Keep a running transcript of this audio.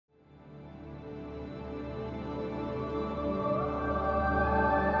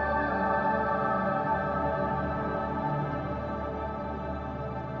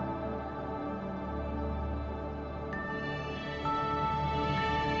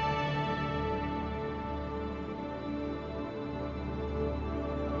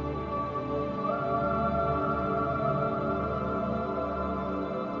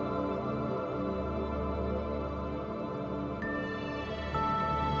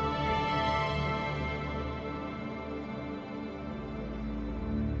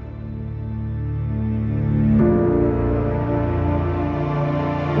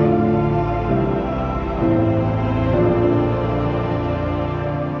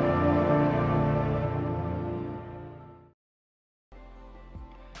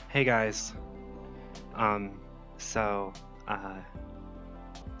Hey guys. So,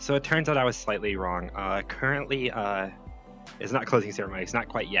 so it turns out I was slightly wrong. Currently, it's not closing ceremonies, not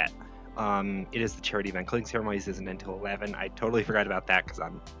quite yet. It is the charity event. Closing ceremonies isn't until 11. I totally forgot about that because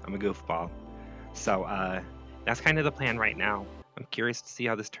I'm a goofball. So, that's kind of the plan right now. I'm curious to see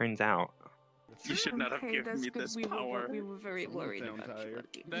how this turns out. You should not have given me this power. We were very worried about you.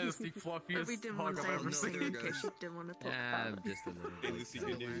 That is the fluffiest We didn't hug want to I've say ever anything seen. in case you didn't want to talk about it. Just a little bit.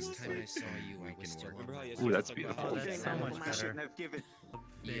 The last time I saw you, I was still on. Ooh, that's beautiful. Oh, that's so much I better. shouldn't have given.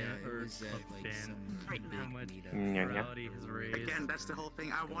 Yeah, it was like some Right now. big meetup. Yeah. Furality has raised. Again, that's the whole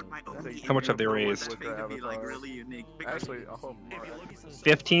thing. I want my own. How much have they raised? That thing to be like really unique. Because Actually, a whole more.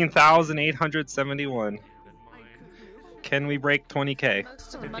 15,871. Can we break 20k?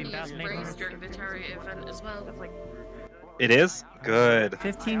 Most of the money is raised during the charity event as well. It is? Good.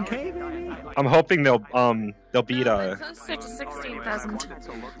 15k, baby. I'm hoping they'll beat Closer to 16,000.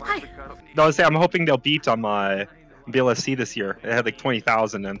 Hi. No, I say I'm hoping they'll beat BLSC this year. It had like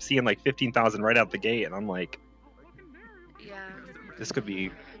 20,000. I'm seeing like 15,000 right out the gate, and I'm like, Yeah. this could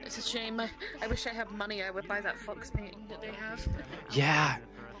be. It's a shame. I wish I had money. I would buy that fox painting that they have. Yeah.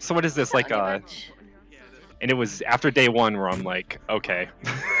 So what is this like? Honey Bunch. And it was after day one where I'm like, okay,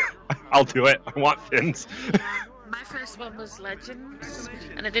 I'll do it. I want fins. Yeah. My first one was Legends,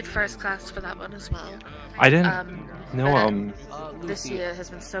 and I did first class for that one as well. I didn't. No. This year has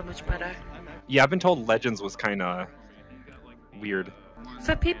been so much better. Yeah, I've been told Legends was kind of weird.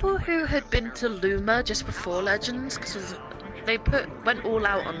 For people who had been to Luma just before Legends, because they went all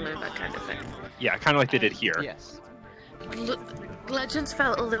out on Luma kind of thing. Yeah, kind of like they did here. Yes. Legends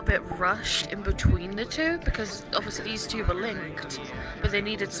felt a little bit rushed in between the two, because obviously these two were linked, but they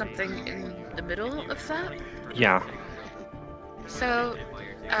needed something in the middle of that. Yeah. So,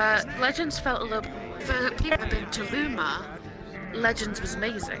 Legends felt a little... For people who have been to Luma, Legends was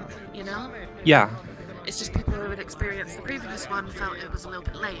amazing, you know? Yeah. It's just people who had experienced the previous one felt it was a little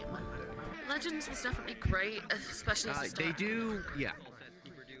bit lame. Legends was definitely great, especially as They do, yeah.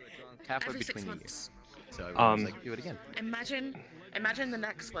 Halfway every 6 between the years. months. So I was like, do it again. Imagine the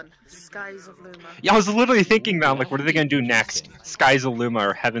next one, Skies of Luma. Yeah, I was literally thinking that. I'm like, what are they gonna do next? Skies of Luma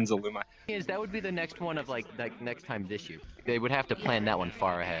or Heavens of Luma? That would be the next one of like next time this year. They would have to plan that one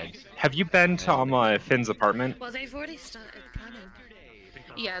far ahead. Have you been to Finn's apartment? Well, they've already started planning.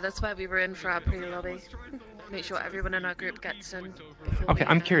 Yeah, that's why we were in for our pre-lobby. Make sure everyone in our group gets in. Okay,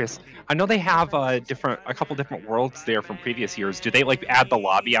 I'm curious. I know they have a couple different worlds there from previous years. Do they like add the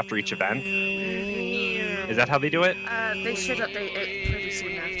lobby after each event? Is that how they do it? They should update it pretty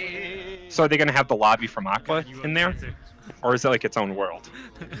soon after. So are they gonna have the lobby from Aqua in there, or is it like its own world?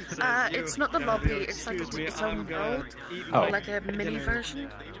 It's not the lobby. It's like its own world, Oh. like a mini version.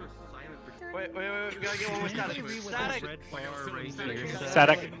 Wait, we gotta get one more static.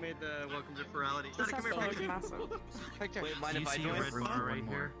 Static. Made the welcome to Furality. Static, come here. Wait, mind if I do it? Right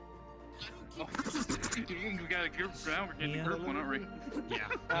here. We got a group round. We're getting a group one, aren't we? Yeah.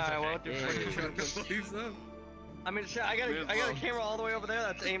 Alright, well, do I mean, shit, I got a camera all the way over there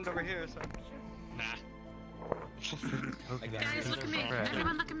that's aimed over here, so. Guys, look at me.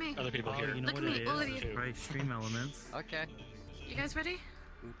 Everyone, look at me. Other people here. Look at me, all of you. Right, stream elements. Okay. You guys ready?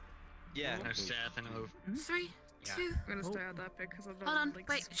 Yeah. No staff and move. 3, 2. I'm gonna stay out that bit because I'm Hold on.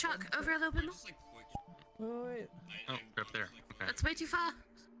 Wait, Chuck, over a little bit more. Wait. Oh, up there. Okay. That's way too far.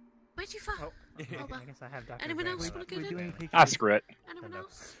 Way too far. Oh. Hold on. I guess I have Dr. Anyone else Bear. want to get in? Ah, screw it. Anyone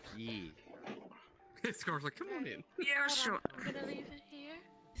else? Yeah. Scar's like, come on in. Yeah, sure. I'm gonna leave it here.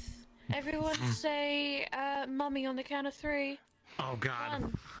 Everyone say, "Mommy" on the count of 3. Oh god.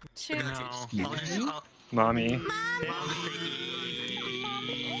 1, 2. No. Mommy.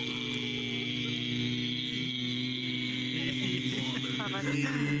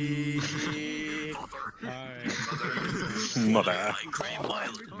 Mother.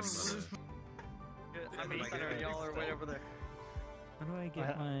 I mean, y'all are way over there. How do I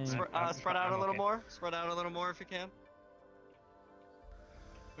get my... Spread out a little more. Spread out a little more if you can.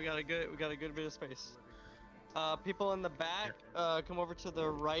 We got a good bit of space. People in the back, come over to the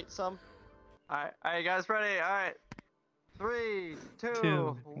right some. Alright, you guys ready? Alright. 3,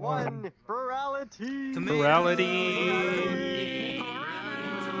 2, 1, Furality! Furality.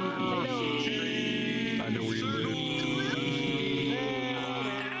 I know where you live.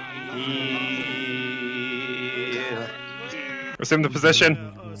 Resume the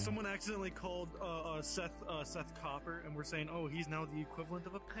position. Someone accidentally called Seth Copper, and we're saying, oh, he's now the equivalent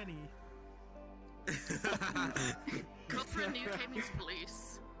of a penny. Copper and you came as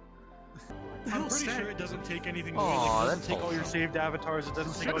police. I'm pretty sure it doesn't take anything away. Aw, Like, it that's doesn't take all your saved avatars. It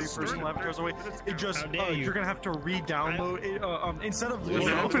doesn't take all your personal avatars away. It just you're gonna have to re-download it. Instead of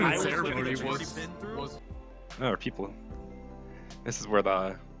The opening ceremony was. Oh, people. This is where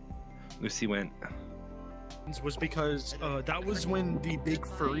the Lucy went. Was because that was when the big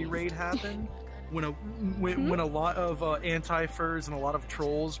furry raid happened. When a lot of anti-furs and a lot of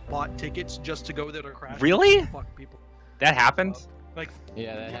trolls bought tickets just to go there to crash. Really? Fuck people. That happened?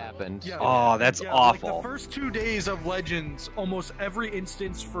 Yeah, that happened. Yeah, oh, that's awful. Like the first 2 days of Legends, almost every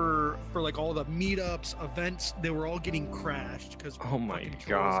instance for like all the meetups, events, they were all getting crashed because. Oh my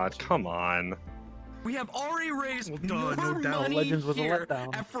god! Come on. We have already raised no doubt. money Legends was a here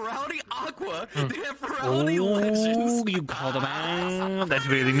letdown. at Furality AQUA. They have Furality Legends. You called him out. That's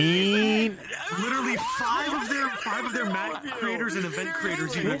really mean. Literally five of their map creators and event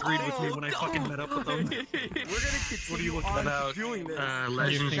creators even agreed with me when I fucking met up with them. We're gonna What are you looking about doing this.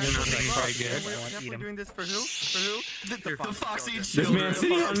 Legends is not being very good. We're doing this for who? For who? The Foxy This children. man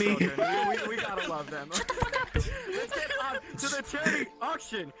sitting on me. We gotta love them. Shut the fuck up. Let's get on to the charity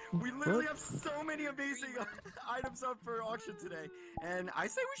auction. We literally have so many amazing items up for auction today, and I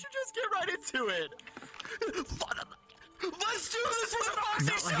say we should just get right into it. Let's do this for the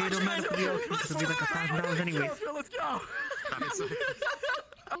Foxy children. Let's do like $1,000 anyways. Let's go.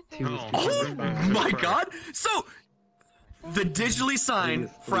 Oh My God! So the digitally signed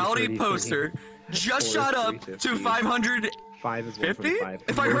Furality poster just shot up to 550. 5 is 1.5.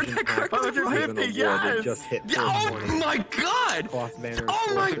 If I heard that correctly, 550. Yes. Just hit Oh my God! Oh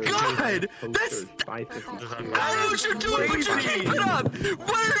my God! That's. I don't know what you're doing, but you keep it up.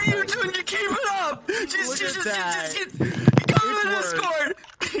 What are you doing? You keep it up. Just go to the Discord.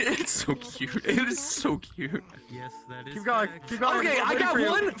 It's so cute. It is so cute. Yes, that is. Keep going. Keep going. Okay, I got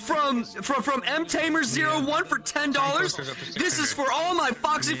one from MTamer01 for $10. This is for all my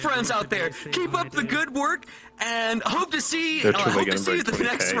Foxy friends out there. Keep up the good work, and hope to see you at the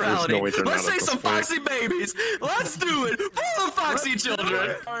next Furality. Let's say some Foxy babies. Let's do it for the Foxy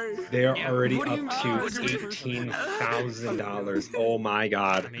children. They are already up to $18,000. Oh my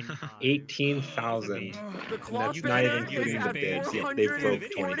god. 18,000. That's not even including the bids. Yet they broke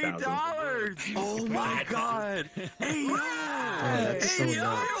 20,000. Oh my God. Hey, yo. That's so Hey, yo.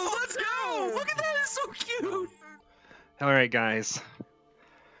 nuts. Let's go. Look at that. It's so cute. Alright, guys.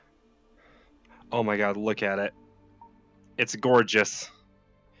 Oh my god, look at it. It's gorgeous.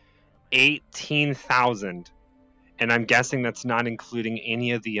 18,000. And I'm guessing that's not including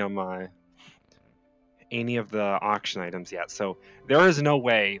any of the auction items yet. So there is no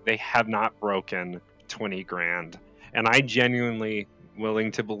way they have not broken 20 grand. And I genuinely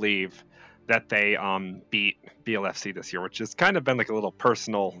willing to believe that they beat BLFC this year, which has kind of been like a little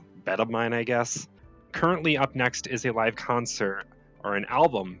personal bet of mine, I guess. Currently up next is a live concert or an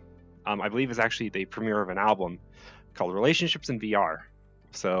album. I believe it's actually the premiere of an album called Relationships in VR.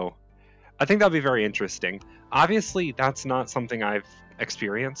 So I think that'll be very interesting. Obviously, that's not something I've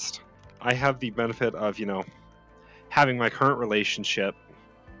experienced. I have the benefit of, you know, having my current relationship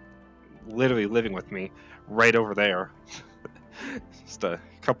literally living with me right over there. Just a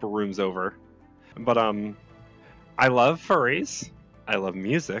couple rooms over. But I love furries. I love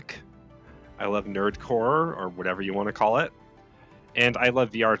music. I love nerdcore, or whatever you want to call it. And I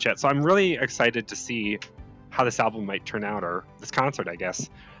love VR chat. So I'm really excited to see how this album might turn out, or this concert, I guess.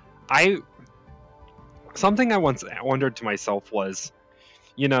 Something I once wondered to myself was,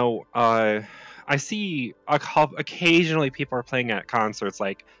 you know, I see occasionally people are playing at concerts,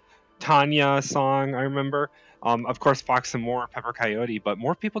 like Tanya song, I remember. Of course, Fox and More, Pepper Coyote, but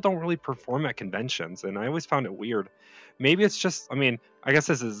more people don't really perform at conventions, and I always found it weird. Maybe it's just, I mean, I guess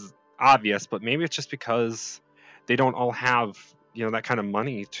this is obvious, but maybe it's just because they don't all have, you know, that kind of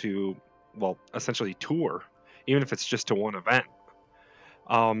money to, well, essentially tour, even if it's just to one event.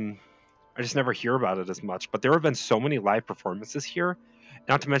 I just never hear about it as much, but there have been so many live performances here,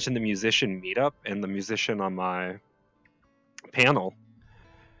 not to mention the musician meetup and the musician on my panel.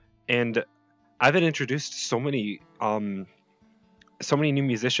 And I've been introduced to so many new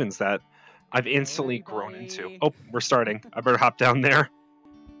musicians that I've instantly grown into. Oh, we're starting. I better hop down there.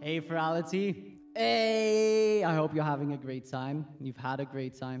 Hey, Furality. Hey, I hope you're having a great time. You've had a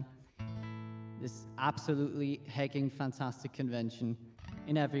great time. This absolutely hecking fantastic convention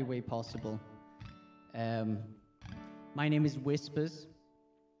in every way possible. My name is Whsprs.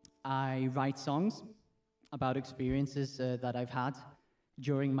 I write songs about experiences that I've had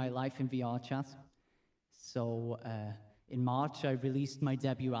during my life in VR chat. So in March, I released my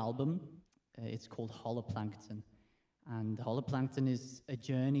debut album. It's called Holoplankton. And Holoplankton is a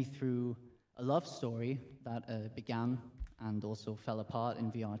journey through a love story that began and also fell apart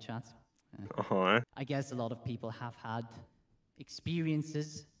in VR chat. I guess a lot of people have had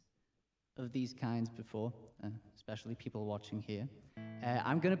experiences of these kinds before, especially people watching here.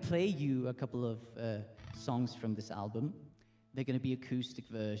 I'm gonna play you a couple of songs from this album. They're gonna be acoustic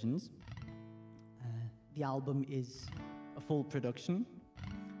versions. The album is a full production.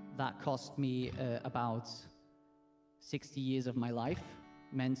 That cost me about 60 years of my life,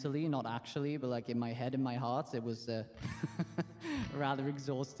 mentally, not actually, but like in my head and my heart. It was rather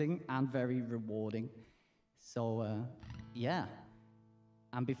exhausting and very rewarding. So, yeah.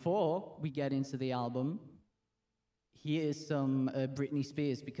 And before we get into the album, here is some Britney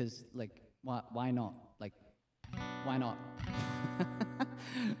Spears, because, like, why not? Like, why not?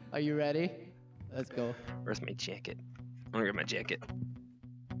 Are you ready? Let's go. Where's my jacket? I'm gonna get my jacket.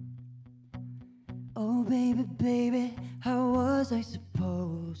 Oh, baby, baby, how was I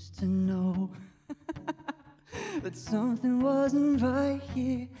supposed to know that something wasn't right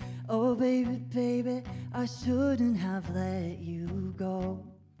here? Oh, baby, baby, I shouldn't have let you go.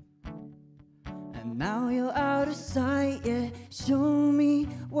 And now you're out of sight, yeah. Show me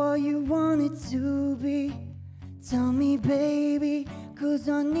what you want it to be. Tell me, baby, 'cause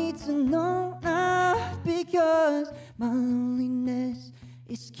I need to know now. Because my loneliness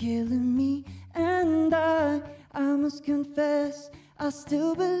is killing me. And I must confess, I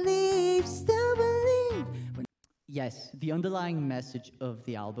still believe. Yes, the underlying message of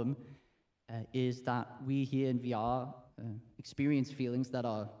the album is that we here in VR experience feelings that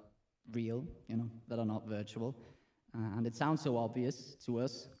are real, you know, that are not virtual. And it sounds so obvious to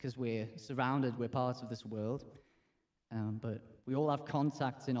us because we're surrounded, we're part of this world. But we all have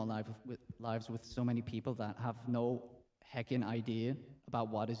contacts in our lives with so many people that have no heckin' idea about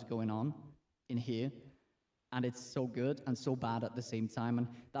what is going on in here. And it's so good and so bad at the same time. And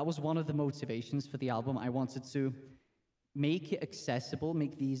that was one of the motivations for the album. I wanted to make it accessible,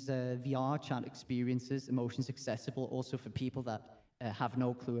 make these VR chat experiences, emotions accessible also for people that have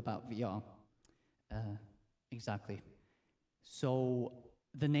no clue about VR. Exactly. So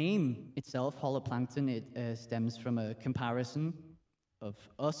the name itself, Holoplankton, it stems from a comparison of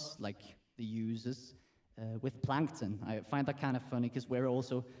us, like the users, with plankton. I find that kind of funny because we're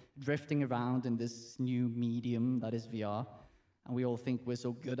also drifting around in this new medium that is VR, and we all think we're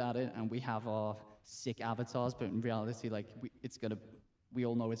so good at it and we have our sick avatars, but in reality, like, we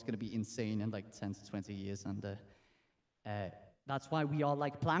all know it's gonna be insane in like 10 to 20 years, and that's why we are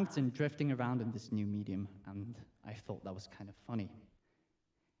like plankton drifting around in this new medium, and I thought that was kind of funny.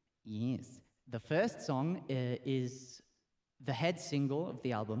 Yes. The first song is the head single of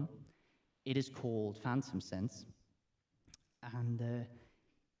the album. It is called Phantom Sense, and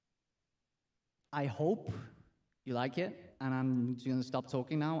I hope you like it, and I'm just gonna stop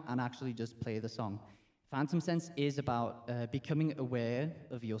talking now and actually just play the song. Phantom Sense is about becoming aware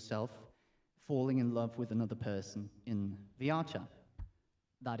of yourself, falling in love with another person in VR chat.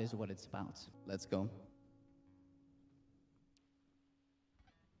 That is what it's about. Let's go.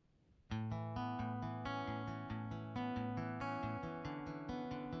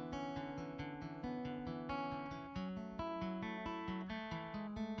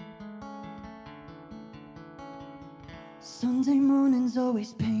 Sunday morning's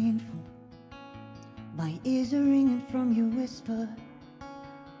always painful. My ears are ringing from your whisper.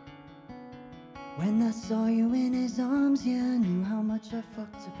 When I saw you in his arms, yeah, I knew how much I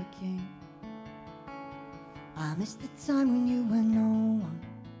fucked up a king. I missed the time when you were no one,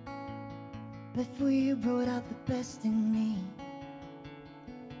 before you brought out the best in me.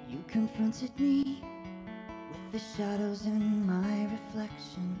 You confronted me with the shadows in my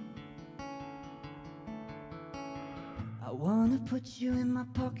reflection. I wanna put you in my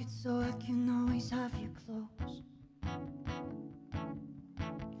pocket so I can always have you close. I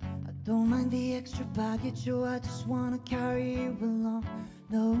don't mind the extra baggage, oh, I just wanna carry you along.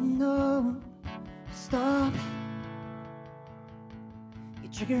 No, no, stop.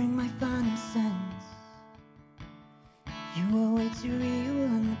 You're triggering my phantom sense. You are way too real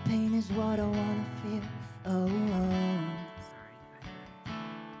and the pain is what I wanna feel. Oh, oh.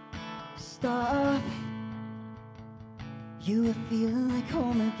 Stop. You were feeling like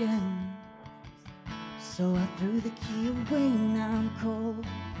home again, so I threw the key away. Now I'm cold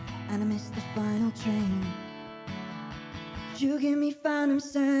and I missed the final train. You give me phantom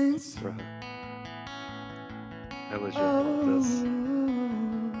sense. Bro, I legit love this.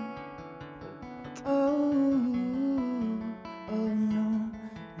 Oh, no,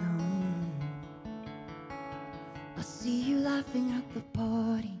 no. I see you laughing at the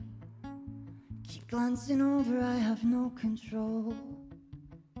party. Glancing over, I have no control.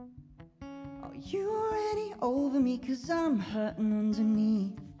 Are you already over me? 'Cause I'm hurting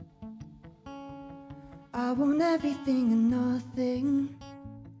underneath. I want everything and nothing,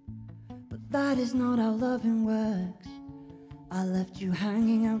 but that is not how loving works. I left you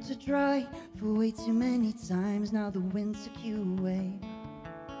hanging out to dry for way too many times. Now the wind took you away.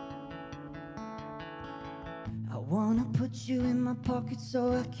 I wanna put you in my pocket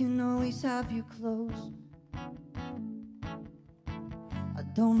so I can always have you close. I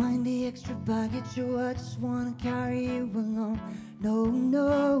don't mind the extra baggage, oh, I just wanna carry you along. No,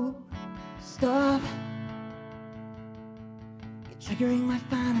 no, stop. You're triggering my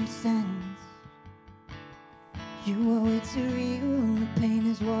phantom sense. You are way too real and the pain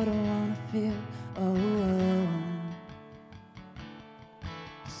is what I wanna feel. Oh, oh.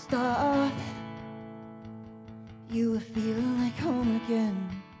 Stop. You were feeling like home again,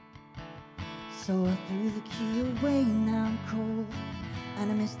 so I threw the key away. Now I'm cold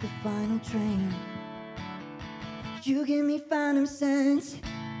and I missed the final train. You give me phantom sense.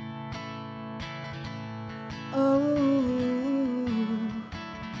 Oh,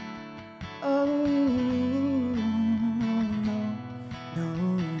 oh, no, no.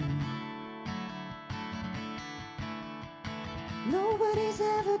 Nobody's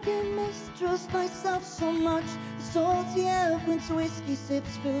ever gonna mistrust myself so much. The salty air of winter whiskey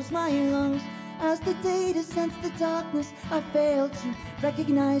sips fills my lungs. As the day descends to darkness, I fail to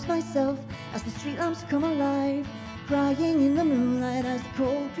recognize myself. As the street lamps come alive, crying in the moonlight as the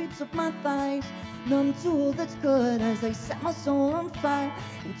cold creeps up my thighs. Numb to all that's good as I set my soul on fire,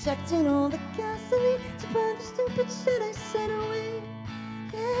 injecting all the gasoline to burn the stupid shit I said away.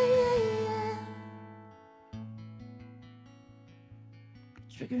 Yeah, yeah, yeah.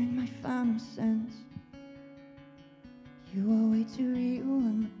 Triggering my phantom sense. You are way too real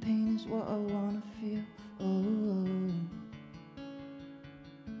and the pain is what I wanna feel. Oh,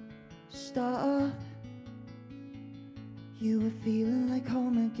 stop. You were feeling like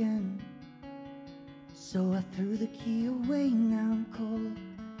home again, so I threw the key away. Now I'm cold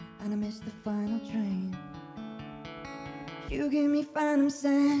and I missed the final train. You gave me phantom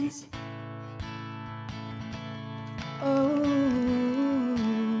sense. Oh,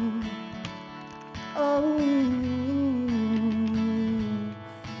 oh,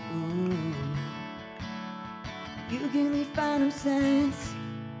 you give me phantom sense.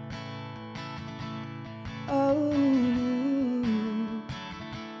 Oh,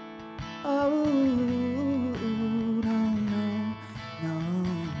 oh, no, no, no.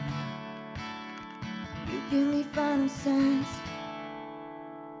 You give me phantom sense.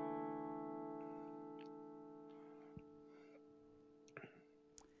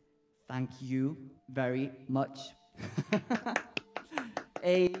 Thank you very much.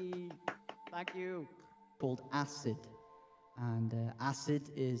 Hey, thank you. Called Acid. And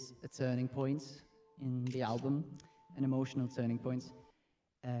Acid is a turning point in the album, an emotional turning point.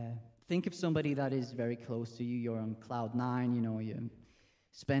 Think of somebody that is very close to you. You're on cloud 9, you know, you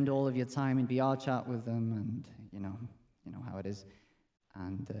spend all of your time in VR chat with them, and you know how it is.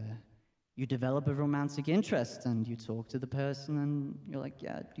 And you develop a romantic interest, and you talk to the person, and you're like,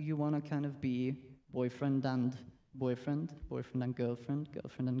 yeah, do you want to kind of be boyfriend and boyfriend, boyfriend and girlfriend,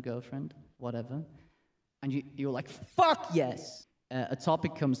 girlfriend and girlfriend, whatever? And you're like, fuck yes! A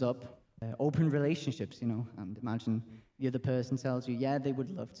topic comes up, open relationships, you know, and imagine the other person tells you, yeah, they would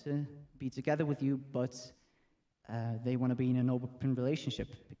love to be together with you, but they want to be in an open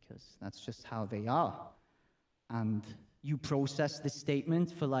relationship because that's just how they are. And you process this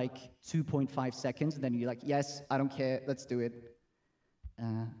statement for like 2.5 seconds, and then you're like, yes, I don't care, let's do it.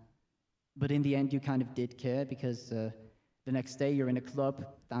 But in the end, you kind of did care, because the next day you're in a club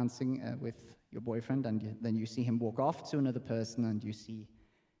dancing with your boyfriend, and then you see him walk off to another person, and you see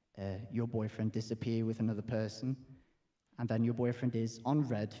your boyfriend disappear with another person, and then your boyfriend is on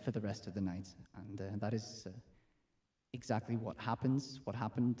red for the rest of the night. And that is exactly what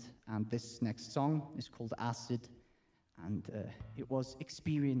happened. And this next song is called Acid, and it was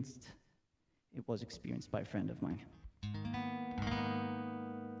experienced by a friend of mine.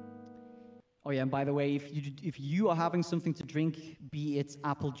 Oh yeah, and by the way, if you are having something to drink, be it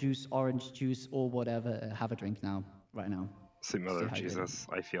apple juice, orange juice, or whatever, have a drink now, right now. Sweet Mother of Jesus,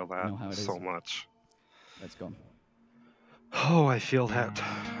 I feel that so much. Let's go. Oh, I feel that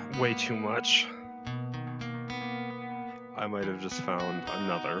way too much. I might have just found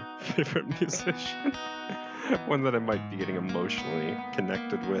another favorite musician. One that I might be getting emotionally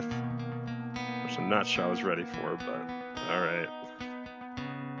connected with. Which I'm not sure I was ready for, but alright.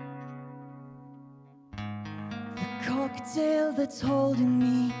 The cocktail that's holding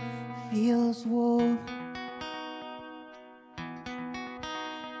me feels warm.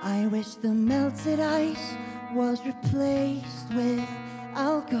 I wish the melted ice was replaced with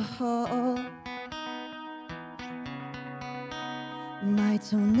alcohol. My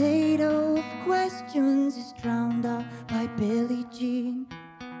tornado of questions is drowned out by Billie Jean.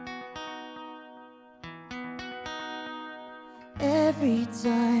 Every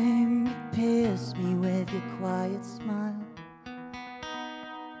time you pierce me with your quiet smile,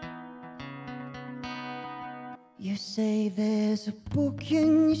 you say there's a book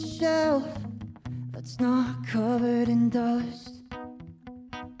in your shelf that's not covered in dust.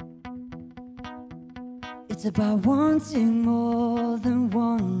 It's about wanting more than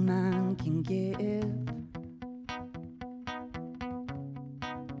one man can give.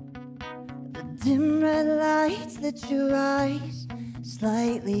 The dim red lights that your eyes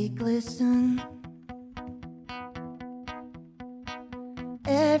slightly glisten.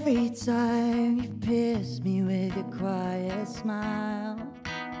 Every time you pierce me with your quiet smile.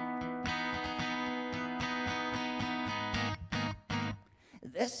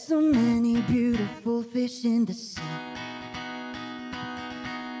 There's so many beautiful fish in the sea,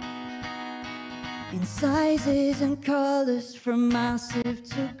 in sizes and colors from massive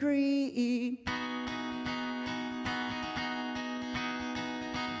to green.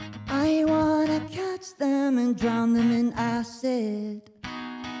 I wanna catch them and drown them in acid,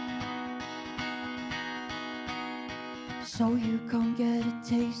 so you can't get a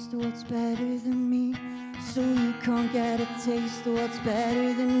taste of what's better than me. So you can't get a taste of what's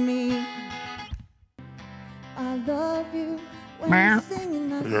better than me. I love you when you're singing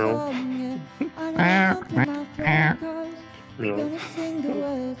that song, yeah. I know jump in my phone 'cause you're gonna sing the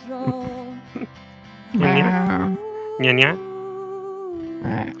words wrong. Nya nya.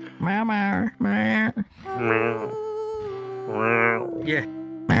 Yeah.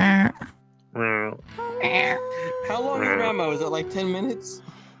 How long is Ramo? Is it like 10 minutes?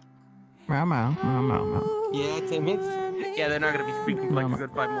 Yeah, 10 minutes. Yeah, they're not gonna be speaking for like a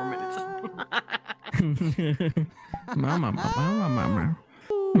good 5 more minutes.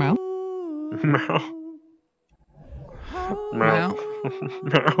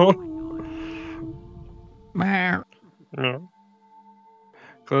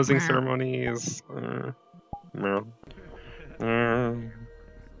 Closing ceremonies.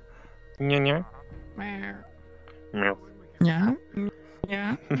 Nya nya. Meow. Yeah.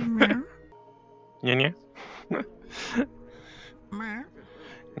 Yeah. Nya nya.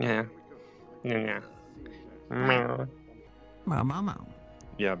 Yeah. Yeah. Meow.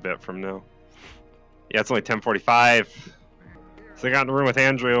 Yeah, a bit from now. Yeah, it's only 10:45. So I got in the room with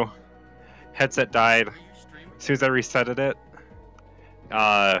Andrew. Headset died. As soon as I resetted it,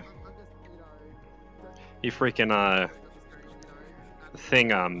 he freaking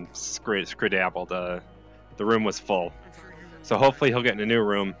thing screw-dabbled. The room was full. So hopefully he'll get in a new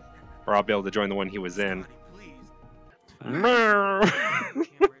room, or I'll be able to join the one he was in.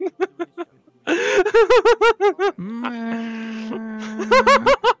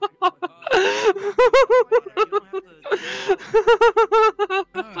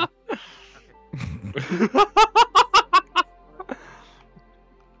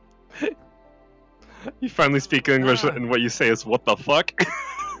 You finally speak English, and what you say is, "What the fuck?"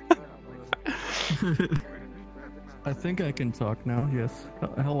 I think I can talk now, yes.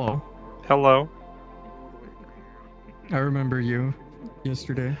 Hello. Hello. I remember you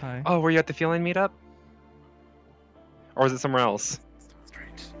yesterday. Hi. Oh, were you at the FYNN meetup? Or was it somewhere else?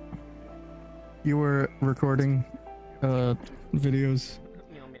 You were recording videos.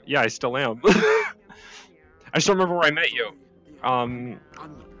 Yeah, I still am. I still remember where I met you.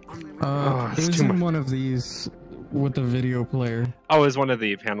 It was in one of these with the video player. Oh, it was one of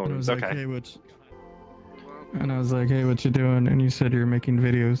the panel rooms. Like, okay. hey, and I was like, hey, what you doing? And you said you're making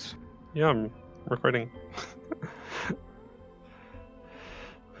videos. Yeah, I'm recording.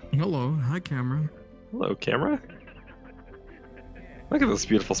 Hello. Hi, camera. Hello, camera. Look at this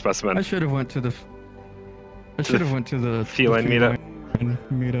beautiful specimen. I should have went to the FYNN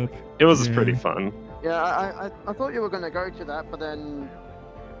meetup. It was pretty fun. Yeah, I thought you were gonna go to that, but then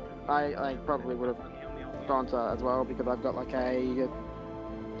I probably would have gone to that as well because I've got like a.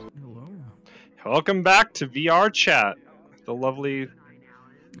 Welcome back to VR chat. The lovely.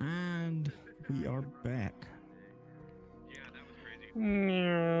 And we are back.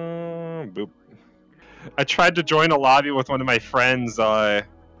 Boop. I tried to join a lobby with one of my friends. Then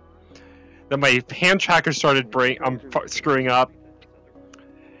my hand tracker started screwing up.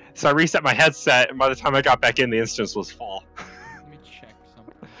 So I reset my headset, and by the time I got back in, the instance was full. Let me check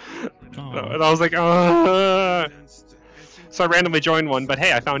something. And I was like, so I randomly joined one, but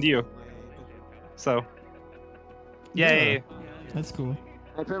hey, I found you. So, yay! Yeah, that's cool.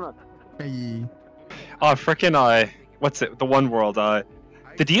 Hey, Puma. Hey. Oh, frickin' what's it? The one world.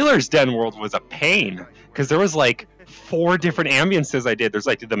 The dealer's den world was a pain because there was like 4 different ambiances I did. There's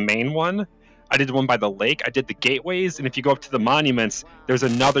like the main one. I did one by the lake. I did the gateways, and if you go up to the monuments, there's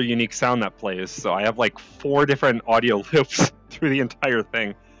another unique sound that plays. So I have like 4 different audio loops through the entire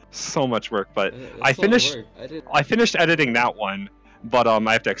thing. So much work, but I finished editing that one, but I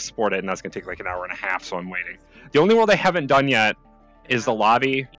have to export it, and that's gonna take like an hour and a half. So I'm waiting. The only world I haven't done yet is the lobby.